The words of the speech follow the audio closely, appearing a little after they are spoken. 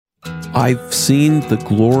I've seen the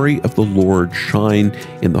glory of the Lord shine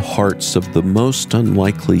in the hearts of the most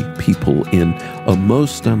unlikely people in a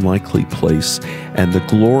most unlikely place, and the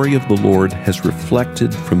glory of the Lord has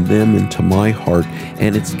reflected from them into my heart,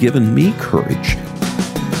 and it's given me courage.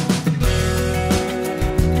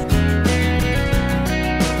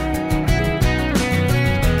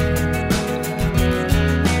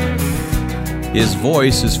 His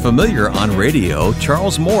voice is familiar on radio.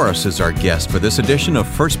 Charles Morris is our guest for this edition of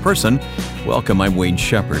First Person. Welcome, I'm Wayne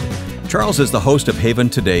Shepherd. Charles is the host of Haven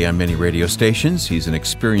Today on many radio stations. He's an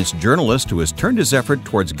experienced journalist who has turned his effort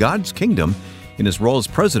towards God's kingdom in his role as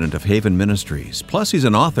president of Haven Ministries. Plus, he's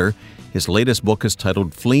an author. His latest book is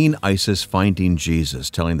titled Fleeing ISIS, Finding Jesus,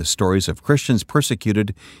 telling the stories of Christians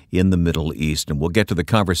persecuted in the Middle East. And we'll get to the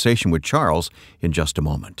conversation with Charles in just a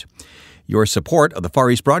moment. Your support of the Far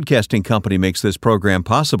East Broadcasting Company makes this program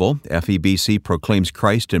possible. FEBC proclaims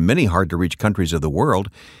Christ in many hard-to-reach countries of the world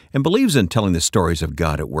and believes in telling the stories of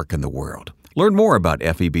God at work in the world. Learn more about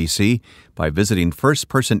FEBC by visiting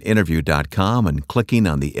firstpersoninterview.com and clicking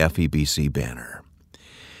on the FEBC banner.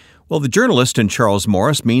 Well, the journalist in Charles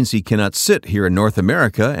Morris means he cannot sit here in North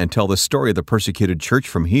America and tell the story of the persecuted church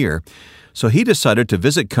from here. So he decided to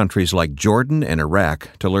visit countries like Jordan and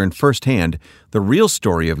Iraq to learn firsthand the real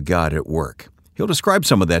story of God at work. He'll describe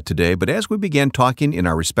some of that today, but as we began talking in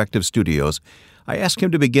our respective studios, I asked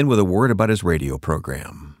him to begin with a word about his radio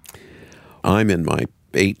program. I'm in my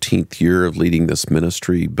 18th year of leading this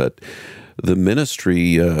ministry, but the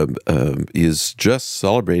ministry is just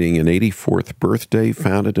celebrating an 84th birthday,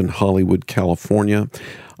 founded in Hollywood, California.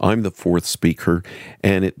 I'm the fourth speaker,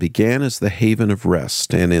 and it began as the haven of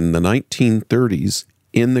rest. And in the 1930s,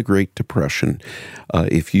 in the Great Depression,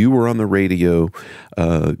 if you were on the radio,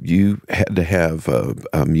 you had to have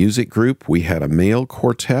a music group. We had a male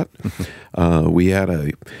quartet. We had a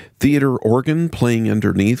theater organ playing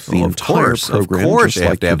underneath the entire program, of course, just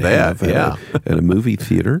like you have to have that, at a movie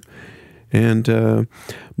theater. And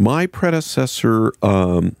my predecessor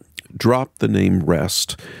dropped the name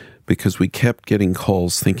Rest because we kept getting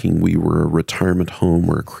calls thinking we were a retirement home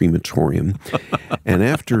or a crematorium. And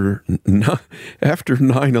after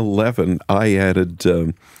 9/11, I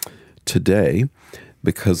added Today,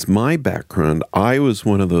 because my background, I was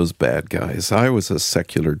one of those bad guys. I was a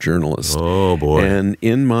secular journalist. Oh, boy. And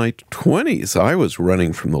in my 20s, I was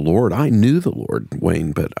running from the Lord. I knew the Lord,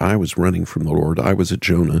 Wayne, but I was running from the Lord. I was a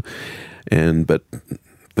Jonah. But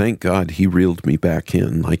thank God he reeled me back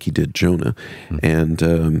in like he did Jonah. And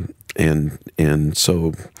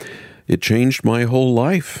so it changed my whole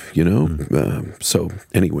life, you know. So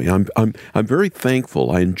anyway, I'm very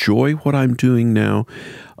thankful. I enjoy what I'm doing now.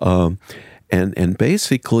 And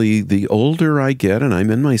basically, the older I get, and I'm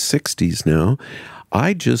in my 60s now,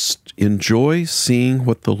 I just enjoy seeing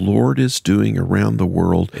what the Lord is doing around the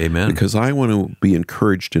world. Amen. Because I want to be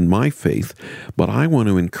encouraged in my faith, but I want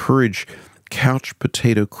to encourage couch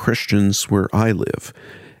potato Christians where I live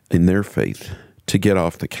in their faith to get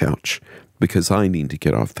off the couch, because I need to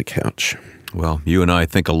get off the couch. Well, you and I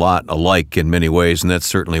think a lot alike in many ways, and that's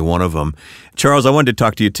certainly one of them. Charles, I wanted to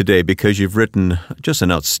talk to you today because you've written just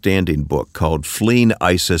an outstanding book called Fleeing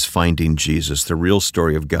ISIS, Finding Jesus, the real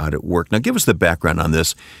story of God at work. Now, give us the background on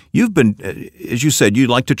this. You've been, as you said, you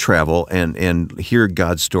like to travel and hear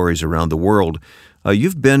God's stories around the world.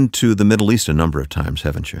 You've been to the Middle East a number of times,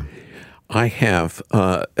 haven't you? I have.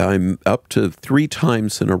 I'm up to 3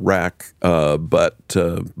 times in Iraq, but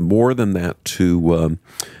more than that to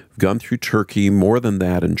gone through Turkey, more than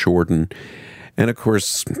that in Jordan. And of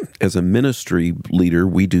course, as a ministry leader,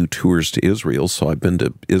 we do tours to Israel. So I've been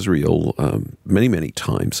to Israel many, many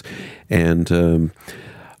times. And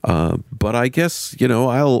but I guess, you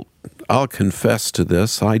know, I'll confess to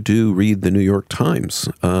this. I do read the New York Times.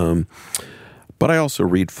 But I also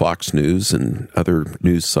read Fox News and other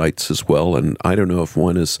news sites as well. And I don't know if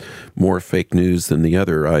one is more fake news than the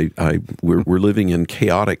other. We're living in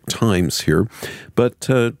chaotic times here. But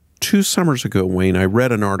 2 summers ago, Wayne, I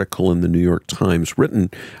read an article in the New York Times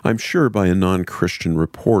written, I'm sure, by a non-Christian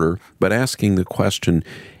reporter, but asking the question,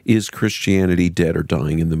 is Christianity dead or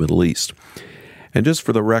dying in the Middle East? And just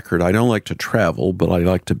for the record, I don't like to travel, but I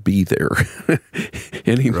like to be there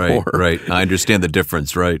anymore. Right. I understand the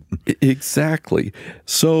difference, right? Exactly.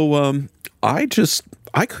 So I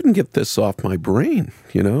couldn't get this off my brain,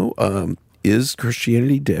 you know. Is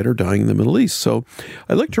Christianity dead or dying in the Middle East? So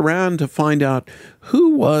I looked around to find out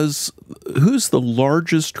who's the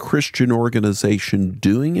largest Christian organization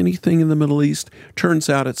doing anything in the Middle East. Turns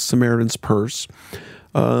out it's Samaritan's Purse.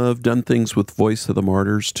 I've done things with Voice of the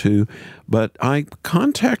Martyrs too, but I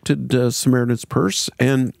contacted Samaritan's Purse,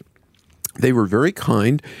 and they were very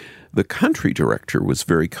kind. the country director was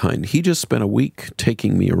very kind. He just spent a week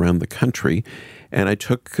taking me around the country, and I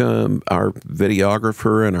took our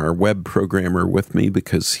videographer and our web programmer with me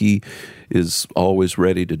because he is always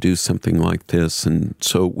ready to do something like this. And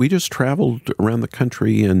so we just traveled around the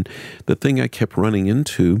country, and the thing I kept running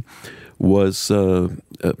into was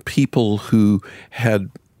people who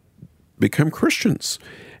had become Christians.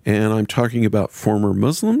 And I'm talking about former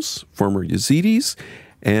Muslims, former Yazidis,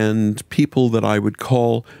 and people that I would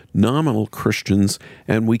call nominal Christians,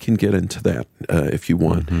 and we can get into that if you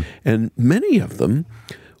want. Mm-hmm. And many of them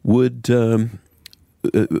would,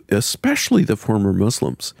 especially the former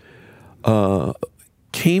Muslims,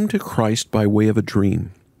 came to Christ by way of a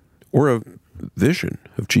dream or a vision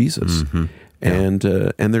of Jesus. Mm-hmm.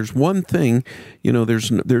 Yeah. And there's one thing,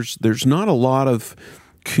 there's not a lot of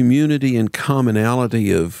community and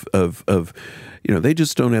commonality of they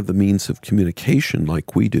just don't have the means of communication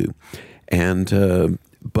like we do. And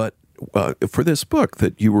but for this book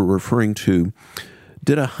that you were referring to,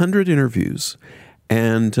 did 100 interviews,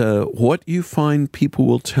 and what you find people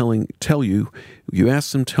will tell you, you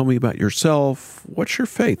ask them, tell me about yourself, what's your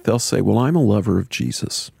faith? They'll say, well, I'm a lover of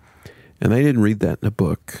Jesus. And they didn't read that in a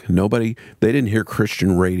book. They didn't hear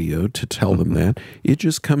Christian radio to tell them that. It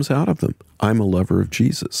just comes out of them. I'm a lover of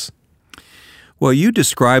Jesus. Well, you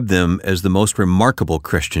describe them as the most remarkable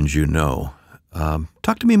Christians you know.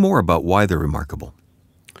 Talk to me more about why they're remarkable.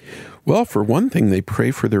 Well, for one thing, they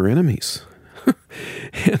pray for their enemies.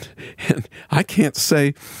 and I can't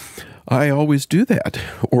say I always do that,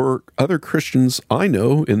 or other Christians I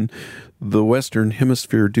know in the Western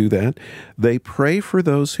Hemisphere do that. They pray for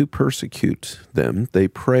those who persecute them. They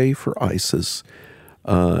pray for ISIS,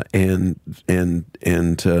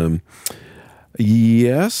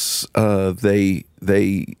 yes,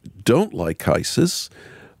 they don't like ISIS,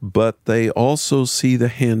 but they also see the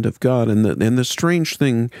hand of God. And the strange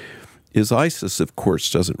thing is, ISIS, of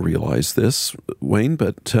course, doesn't realize this, Wayne,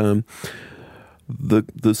 but the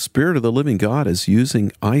Spirit of the living God is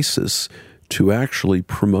using ISIS to actually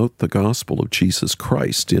promote the gospel of Jesus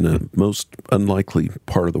Christ in a most unlikely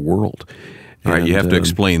part of the world. All right, you have to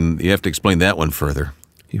explain that one further.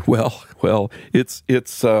 Well, it's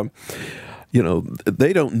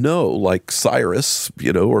they don't know, like Cyrus,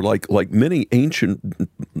 or like many ancient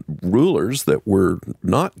rulers that were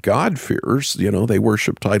not God-fearers. They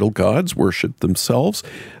worshiped idol gods, worshiped themselves,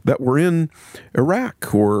 that were in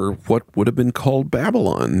Iraq, or what would have been called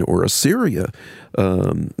Babylon or Assyria.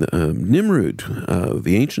 Nimrud,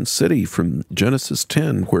 the ancient city from Genesis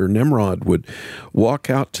 10, where Nimrod would walk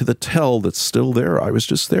out to the tell that's still there. I was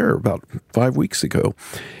just there about 5 weeks ago.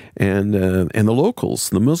 And the locals,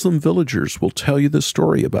 the Muslim villagers, will tell you the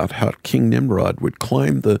story about how King Nimrod would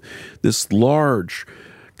climb this large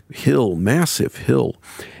hill, massive hill,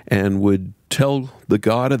 and would tell the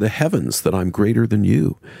God of the heavens that I'm greater than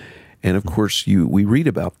you. And of course, we read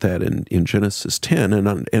about that in Genesis 10,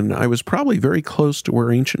 and I was probably very close to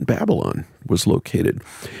where ancient Babylon was located.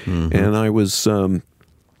 Mm-hmm. And I was, and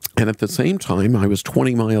at the same time, I was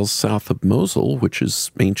 20 miles south of Mosul, which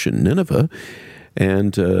is ancient Nineveh.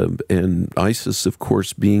 And ISIS, of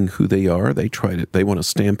course, being who they are, they want to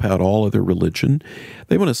stamp out all other religion.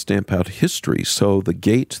 They want to stamp out history. So the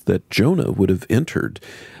gate that Jonah would have entered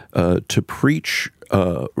to preach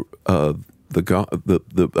a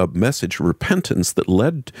message of repentance that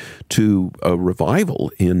led to a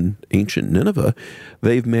revival in ancient Nineveh,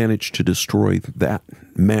 they've managed to destroy that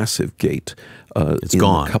massive gate it's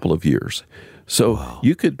gone. A couple of years. So wow.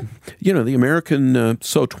 You could, the American,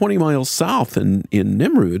 20 miles south in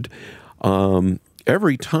Nimrud,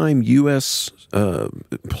 every time U.S.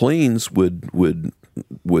 Planes would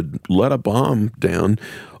let a bomb down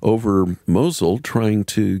over Mosul trying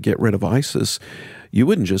to get rid of ISIS, you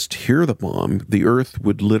wouldn't just hear the bomb. The earth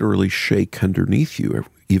would literally shake underneath you,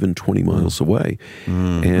 even 20 miles away.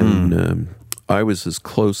 Mm-hmm. And I was as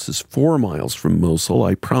close as 4 miles from Mosul.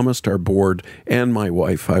 I promised our board and my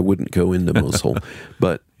wife I wouldn't go into Mosul,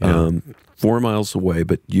 but 4 miles away.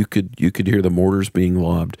 But you could hear the mortars being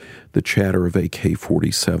lobbed, the chatter of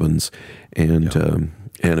AK-47s, and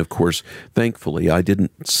of course, thankfully, I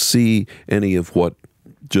didn't see any of what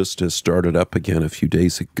just has started up again a few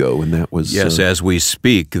days ago, and that was yes. As we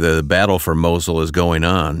speak, the battle for Mosul is going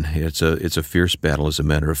on. It's a fierce battle, as a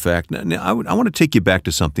matter of fact. Now, I want to take you back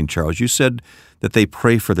to something, Charles. You said that they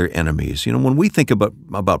pray for their enemies. When we think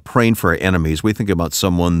about praying for our enemies, we think about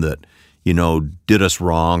someone that did us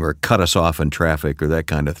wrong or cut us off in traffic or that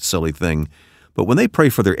kind of silly thing. But when they pray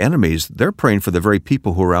for their enemies, they're praying for the very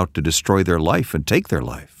people who are out to destroy their life and take their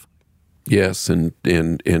life. Yes, and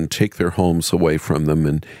take their homes away from them,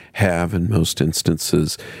 and have in most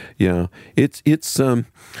instances. Yeah, it's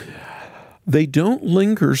they don't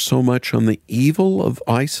linger so much on the evil of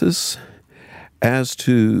ISIS as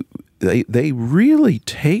to they really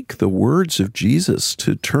take the words of Jesus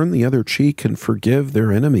to turn the other cheek and forgive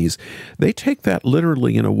their enemies. They take that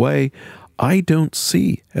literally in a way I don't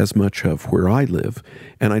see as much of where I live,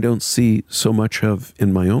 and I don't see so much of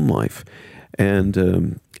in my own life.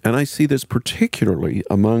 And I see this particularly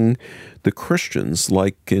among the Christians,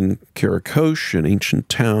 like in Karakosh, an ancient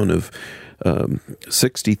town of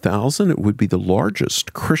 60,000. It would be the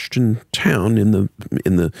largest Christian town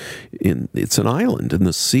it's an island in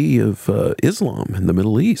the Sea of Islam in the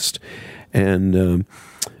Middle East, and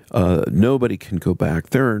nobody can go back.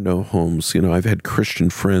 There are no homes. I've had Christian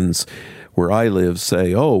friends where I live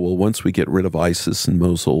say, "Oh, well, once we get rid of ISIS in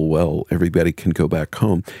Mosul, well, everybody can go back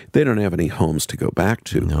home." They don't have any homes to go back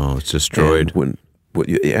to. No, it's destroyed.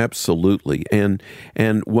 Absolutely. And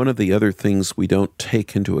one of the other things we don't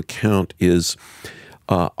take into account is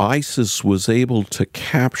ISIS was able to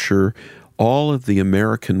capture all of the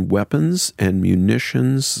American weapons and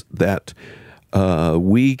munitions that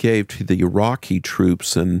we gave to the Iraqi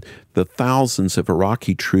troops, and the thousands of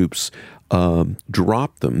Iraqi troops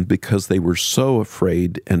dropped them because they were so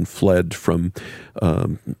afraid and fled from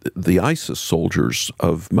the ISIS soldiers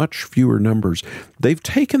of much fewer numbers. They've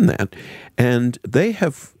taken that, and they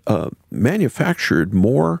have manufactured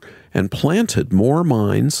more and planted more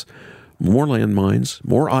mines, more landmines,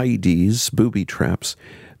 more IEDs, booby traps,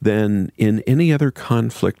 than in any other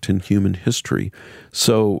conflict in human history.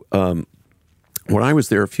 So when I was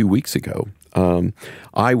there a few weeks ago,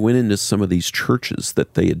 I went into some of these churches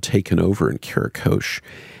that they had taken over in Karakosh,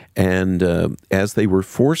 and as they were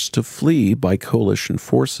forced to flee by coalition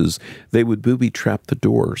forces, they would booby-trap the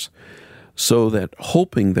doors, so that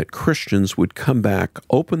hoping that Christians would come back,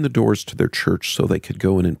 open the doors to their church so they could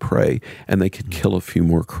go in and pray, and they could kill a few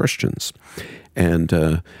more Christians. And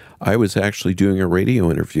I was actually doing a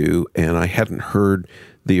radio interview, and I hadn't heard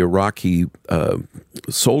the Iraqi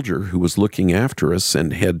soldier who was looking after us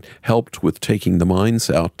and had helped with taking the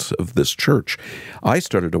mines out of this church. I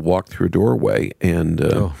started to walk through a doorway, and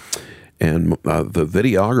the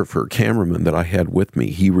videographer, cameraman that I had with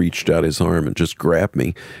me, he reached out his arm and just grabbed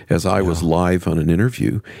me as I was live on an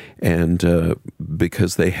interview, and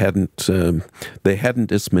because they hadn't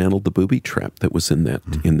dismantled the booby trap that was in that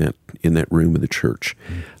room of the church.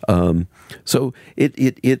 So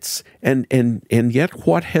it's and yet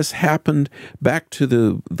what has happened, back to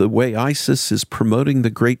the way ISIS is promoting the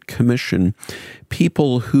Great Commission,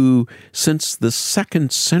 people who since the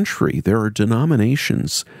 2nd century, there are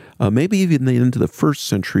denominations, maybe even into the 1st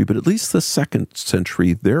century, but at least the 2nd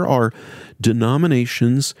century, there are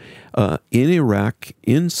denominations in Iraq,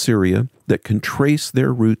 in Syria, that can trace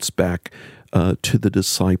their roots back to the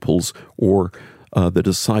disciples, or the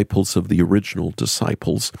disciples of the original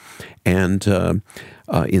disciples. And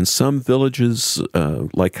in some villages,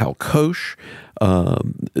 like Al-Kosh,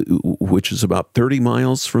 which is about 30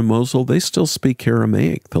 miles from Mosul, they still speak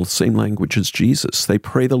Aramaic, the same language as Jesus. They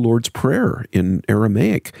pray the Lord's Prayer in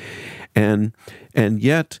Aramaic. And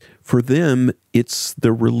yet, for them, it's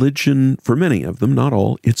the religion, for many of them, not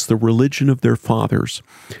all, it's the religion of their fathers.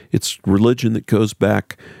 It's religion that goes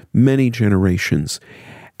back many generations.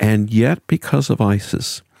 And yet, because of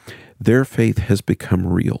ISIS, their faith has become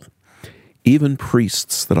real. Even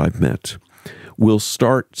priests that I've met will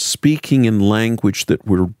start speaking in language that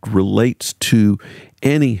will relate to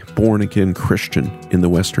any born-again Christian in the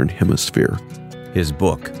Western Hemisphere. His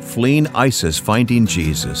book, Fleeing ISIS, Finding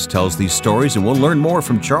Jesus, tells these stories, and we'll learn more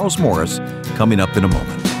from Charles Morris coming up in a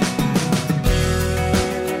moment.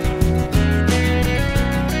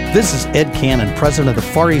 This is Ed Cannon, president of the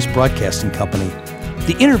Far East Broadcasting Company.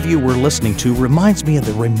 The interview we're listening to reminds me of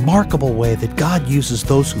the remarkable way that God uses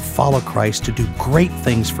those who follow Christ to do great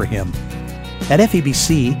things for Him. At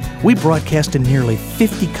FEBC, we broadcast in nearly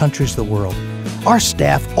 50 countries of the world. Our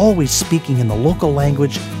staff always speaking in the local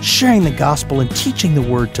language, sharing the gospel, and teaching the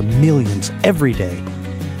word to millions every day.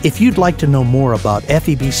 If you'd like to know more about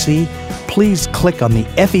FEBC, please click on the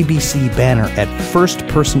FEBC banner at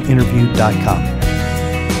firstpersoninterview.com.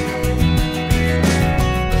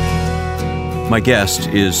 My guest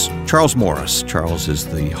is Charles Morris. Charles is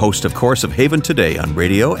the host, of course, of Haven Today on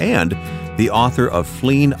radio and the author of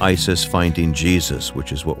Fleeing ISIS, Finding Jesus,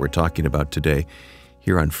 which is what we're talking about today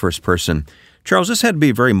here on First Person. Charles, this had to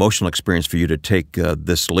be a very emotional experience for you to take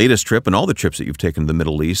this latest trip and all the trips that you've taken to the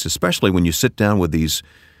Middle East, especially when you sit down with these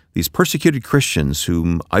persecuted Christians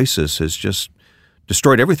whom ISIS has just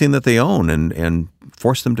destroyed everything that they own and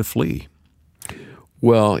forced them to flee.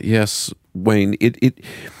 Well, yes, Wayne,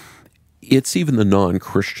 it's even the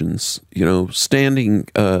non-Christians, standing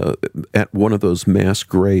at one of those mass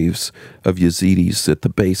graves of Yazidis at the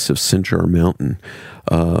base of Sinjar Mountain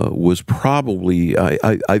was probably,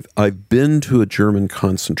 I've been to a German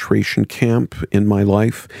concentration camp in my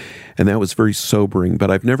life, and that was very sobering, but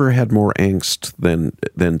I've never had more angst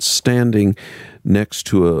than standing next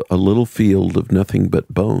to a little field of nothing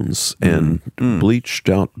but bones and bleached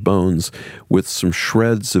out bones with some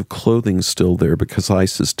shreds of clothing still there because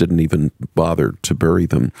ISIS didn't even bother to bury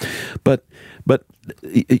them. But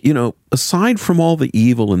aside from all the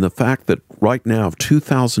evil and the fact that right now, of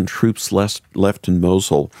 2,000 troops left in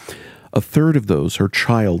Mosul, a third of those are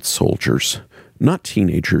child soldiers, not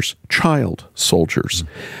teenagers, child soldiers.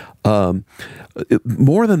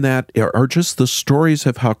 More than that are just the stories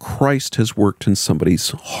of how Christ has worked in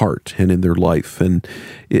somebody's heart and in their life. And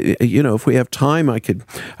if we have time, I could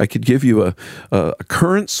give you a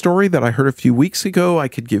current story that I heard a few weeks ago. I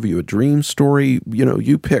could give you a dream story.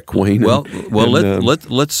 You pick, Wayne.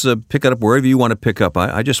 Let's pick it up wherever you want to pick up.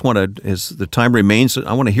 I just want to, as the time remains,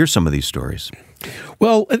 I want to hear some of these stories.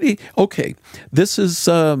 Well, okay. This is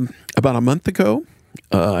about a month ago.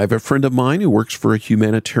 I have a friend of mine who works for a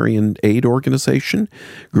humanitarian aid organization,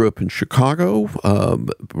 grew up in Chicago,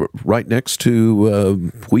 right next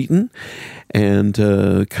to Wheaton,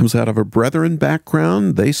 and comes out of a Brethren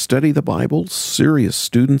background. They study the Bible, serious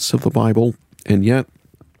students of the Bible, and yet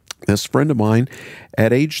this friend of mine,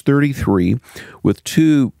 at age 33, with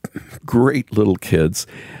two great little kids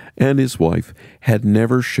and his wife, had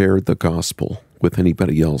never shared the gospel with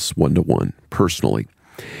anybody else one-to-one, personally.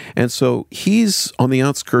 And so he's on the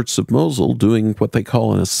outskirts of Mosul doing what they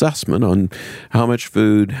call an assessment on how much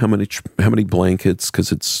food, how many blankets,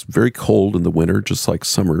 because it's very cold in the winter, just like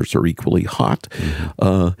summers are equally hot.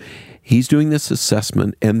 He's doing this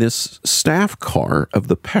assessment, and this staff car of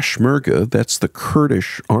the Peshmerga, that's the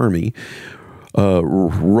Kurdish army,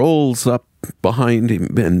 rolls up behind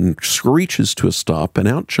him and screeches to a stop, and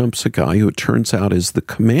out jumps a guy who it turns out is the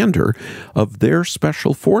commander of their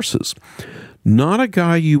special forces. Not a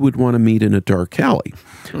guy you would want to meet in a dark alley.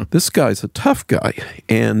 This guy's a tough guy,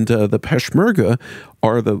 and the Peshmerga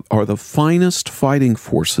are the finest fighting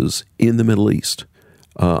forces in the Middle East,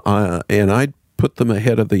 and I'd put them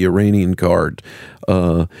ahead of the Iranian Guard.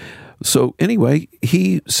 So anyway,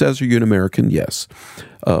 he says, "Are you an American?" Yes.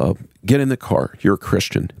 Get in the car. You're a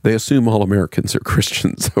Christian. They assume all Americans are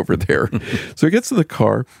Christians over there. So he gets in the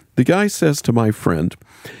car. The guy says to my friend,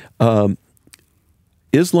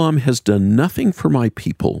 Islam has done nothing for my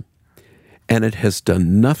people, and it has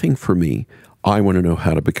done nothing for me. I want to know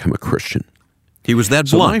how to become a Christian. He was that blunt.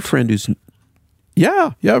 So my friend is,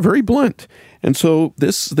 very blunt. And so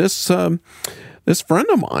this friend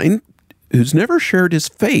of mine, who's never shared his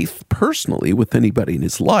faith personally with anybody in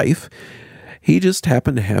his life, he just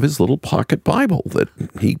happened to have his little pocket Bible that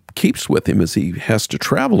he keeps with him as he has to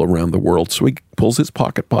travel around the world. So he pulls his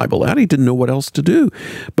pocket Bible out. He didn't know what else to do.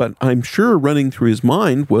 But I'm sure running through his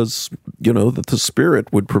mind was, that the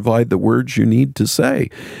Spirit would provide the words you need to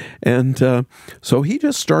say. And so he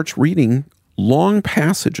just starts reading long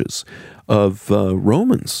passages of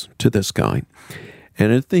Romans to this guy.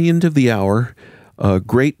 And at the end of the hour,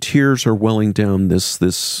 great tears are welling down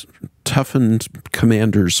this toughened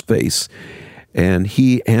commander's face. And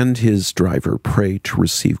he and his driver pray to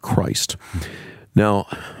receive Christ. Now,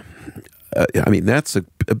 that's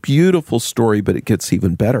a beautiful story, but it gets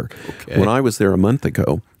even better. Okay. When I was there a month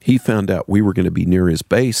ago, he found out we were going to be near his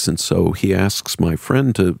base, and so he asks my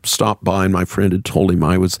friend to stop by, and my friend had told him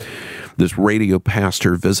I was this radio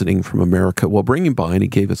pastor visiting from America. Well, bring him by, and he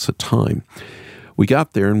gave us a time. We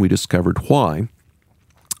got there, and we discovered why.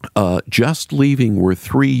 Just leaving were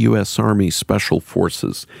 3 U.S. Army Special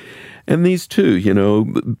Forces. And these two,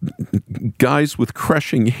 guys with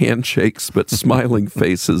crushing handshakes but smiling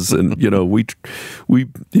faces. And, we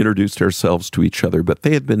introduced ourselves to each other. But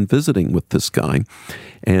they had been visiting with this guy.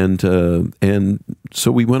 And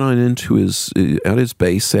so we went on into at his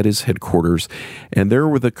base, at his headquarters. And there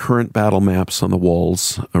were the current battle maps on the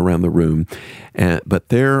walls around the room. But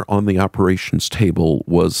there on the operations table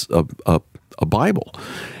was a Bible.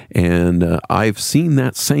 And I've seen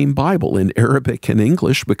that same Bible in Arabic and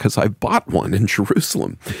English because I bought one in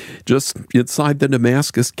Jerusalem, just inside the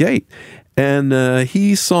Damascus Gate. And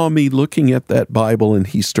he saw me looking at that Bible, and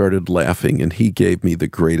he started laughing, and he gave me the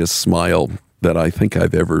greatest smile that I think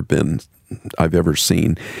I've ever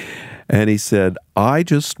seen. And he said, "I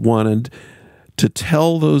just wanted to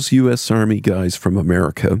tell those U.S. Army guys from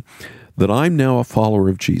America that I'm now a follower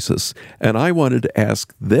of Jesus, and I wanted to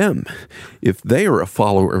ask them if they are a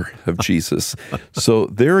follower of Jesus. So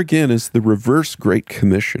there again is the reverse Great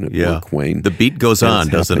Commission at work, Wayne. The beat goes on,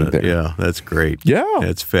 doesn't it? There. Yeah, that's great. Yeah.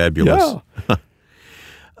 That's fabulous. Yeah.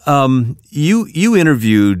 You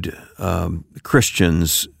interviewed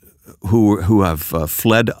Christians who have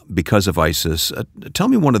fled because of ISIS. Tell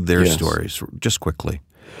me one of their stories, just quickly.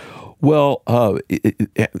 Well,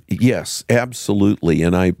 yes, absolutely,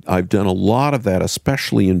 and I've done a lot of that,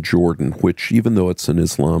 especially in Jordan, which, even though it's a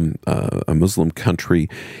Muslim country,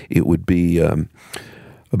 it would be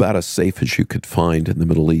about as safe as you could find in the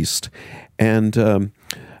Middle East. And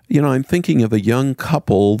I'm thinking of a young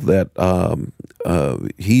couple that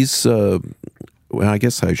he's well, I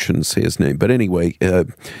guess I shouldn't say his name, but anyway.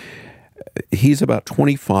 He's about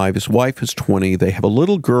 25. His wife is 20. They have a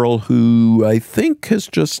little girl who I think has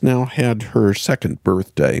just now had her second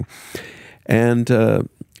birthday. And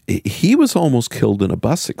he was almost killed in a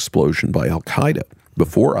bus explosion by Al-Qaeda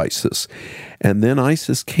before ISIS. And then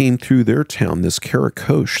ISIS came through their town, this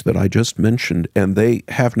Karakosh that I just mentioned, and they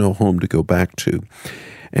have no home to go back to.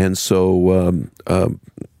 And so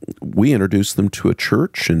we introduced them to a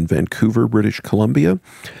church in Vancouver, British Columbia.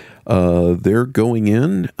 They're going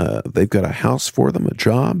in. They've got a house for them, a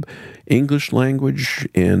job, English language,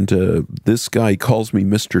 and this guy calls me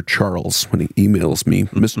Mr. Charles when he emails me,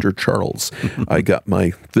 Mr. Charles. I got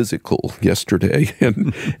my physical yesterday,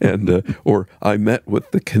 or I met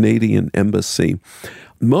with the Canadian Embassy.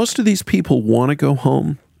 Most of these people want to go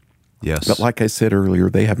home. Yes. But like I said earlier,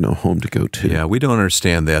 they have no home to go to. Yeah, we don't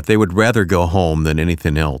understand that. They would rather go home than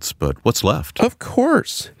anything else, but what's left? Of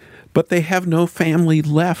course. But they have no family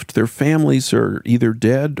left. Their families are either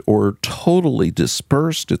dead or totally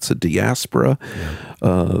dispersed. It's a diaspora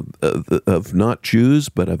of not Jews,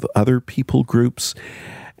 but of other people groups.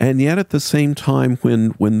 And yet at the same time,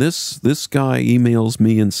 when this guy emails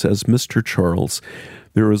me and says, Mr. Charles,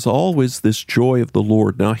 there is always this joy of the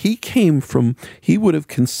Lord. Now, he would have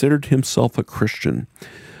considered himself a Christian,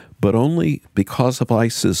 but only because of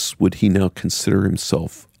ISIS would he now consider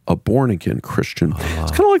himself a born-again Christian.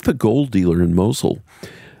 It's kind of like the gold dealer in Mosul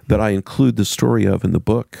that I include the story of in the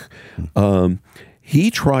book. He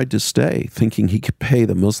tried to stay, thinking he could pay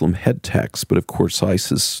the Muslim head tax, but of course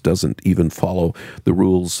ISIS doesn't even follow the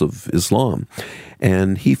rules of Islam.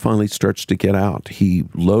 And he finally starts to get out. He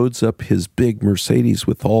loads up his big Mercedes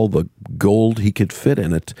with all the gold he could fit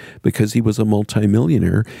in it because he was a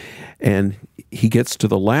multimillionaire. And he gets to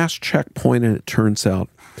the last checkpoint, and it turns out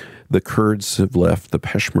the Kurds have left, the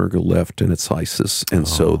Peshmerga left, and it's ISIS. And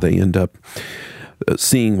so they end up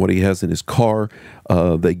seeing what he has in his car.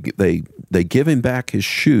 They give him back his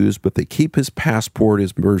shoes, but they keep his passport,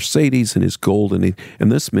 his Mercedes, and his gold. And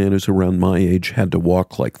this man, who's around my age, had to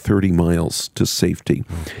walk like 30 miles to safety.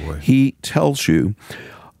 Oh, he tells you,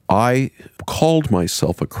 I called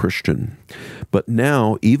myself a Christian, but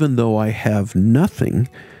now, even though I have nothing,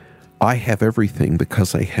 I have everything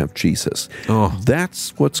because I have Jesus. Oh.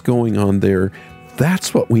 That's what's going on there.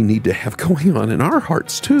 That's what we need to have going on in our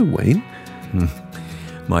hearts too, Wayne.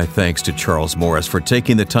 My thanks to Charles Morris for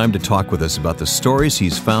taking the time to talk with us about the stories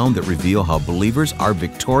he's found that reveal how believers are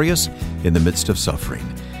victorious in the midst of suffering.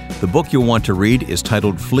 The book you'll want to read is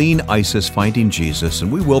titled Fleeing ISIS, Finding Jesus,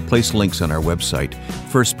 and we will place links on our website,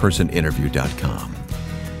 firstpersoninterview.com.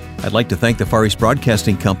 I'd like to thank the Far East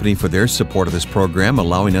Broadcasting Company for their support of this program,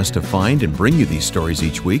 allowing us to find and bring you these stories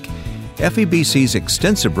each week. FEBC's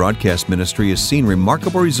extensive broadcast ministry has seen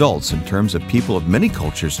remarkable results in terms of people of many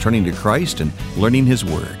cultures turning to Christ and learning His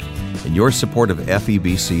Word. And your support of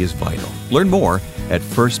FEBC is vital. Learn more at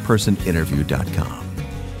firstpersoninterview.com.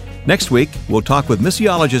 Next week, we'll talk with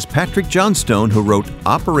missiologist Patrick Johnstone, who wrote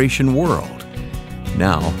Operation World.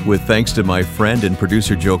 Now, with thanks to my friend and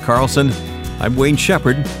producer Joe Carlson, I'm Wayne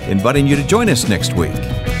Shepherd, inviting you to join us next week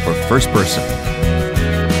for First Person.